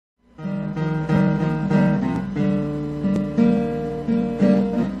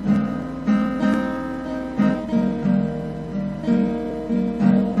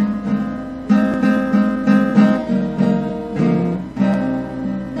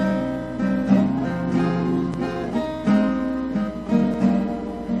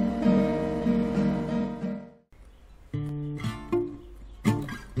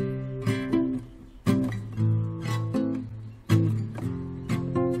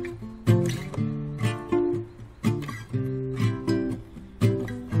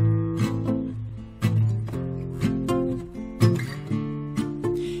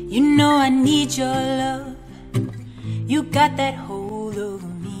need your love. You got that hold over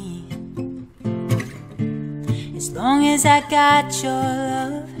me. As long as I got your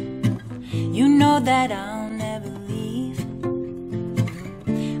love, you know that I'll never leave.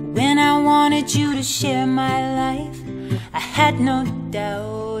 When I wanted you to share my life, I had no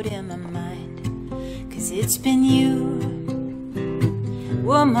doubt in my mind. 'Cause it's been you,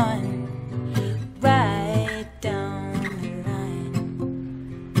 woman, right down the line.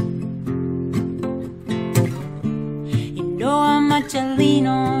 You know how much I lean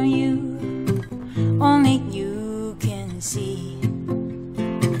on you, only you can see.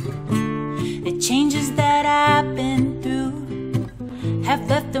 The changes that I've been through have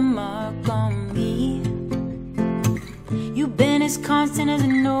left a mark on me. You've been as constant as a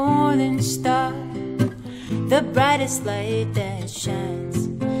northern star, the brightest light that shines.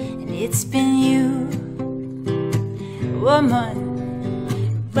 And it's been you, woman,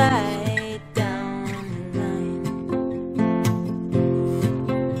 right down the line.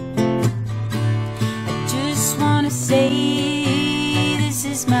 I just wanna say this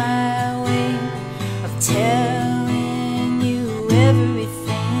is my way of telling you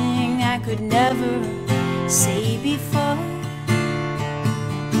everything I could never say before.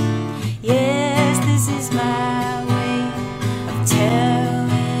 Yes, this is my way of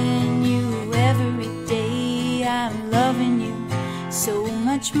telling you every day I'm loving you so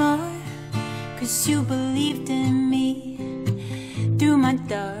much more. 'Cause you believed in me through my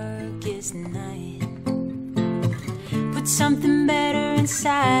darkest night. Put something better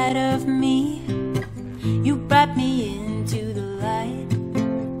inside of me. You brought me into the light.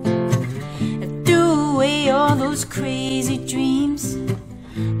 I threw away all those crazy dreams,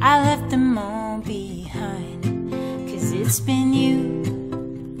 I left them all behind. 'Cause it's been you,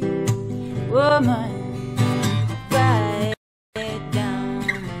 woman, right down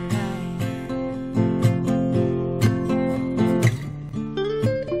the line.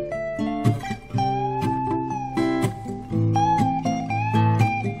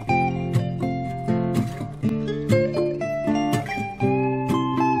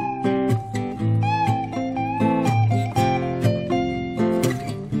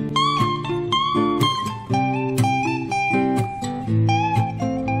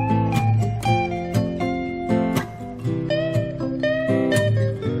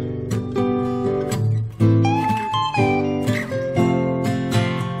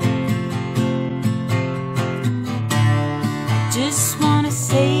 Just wanna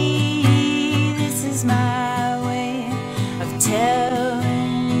say this is my way of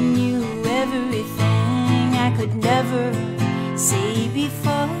telling you everything I could never say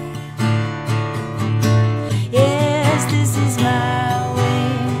before. Yes, this is my way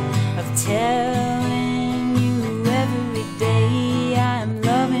of telling you every day I'm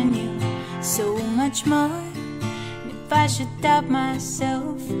loving you so much more. And if I should doubt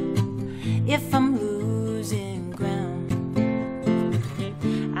myself, if I'm losing ground,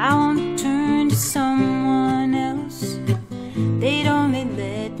 I won't turn to someone else. They'd only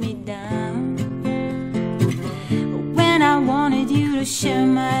let me down. But when I wanted you to share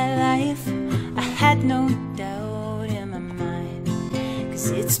my life, I had no doubt in my mind.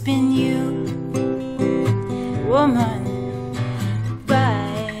 'Cause it's been you, woman,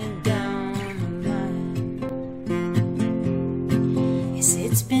 right down the line. Yes,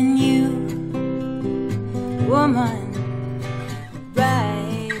 it's been you, woman,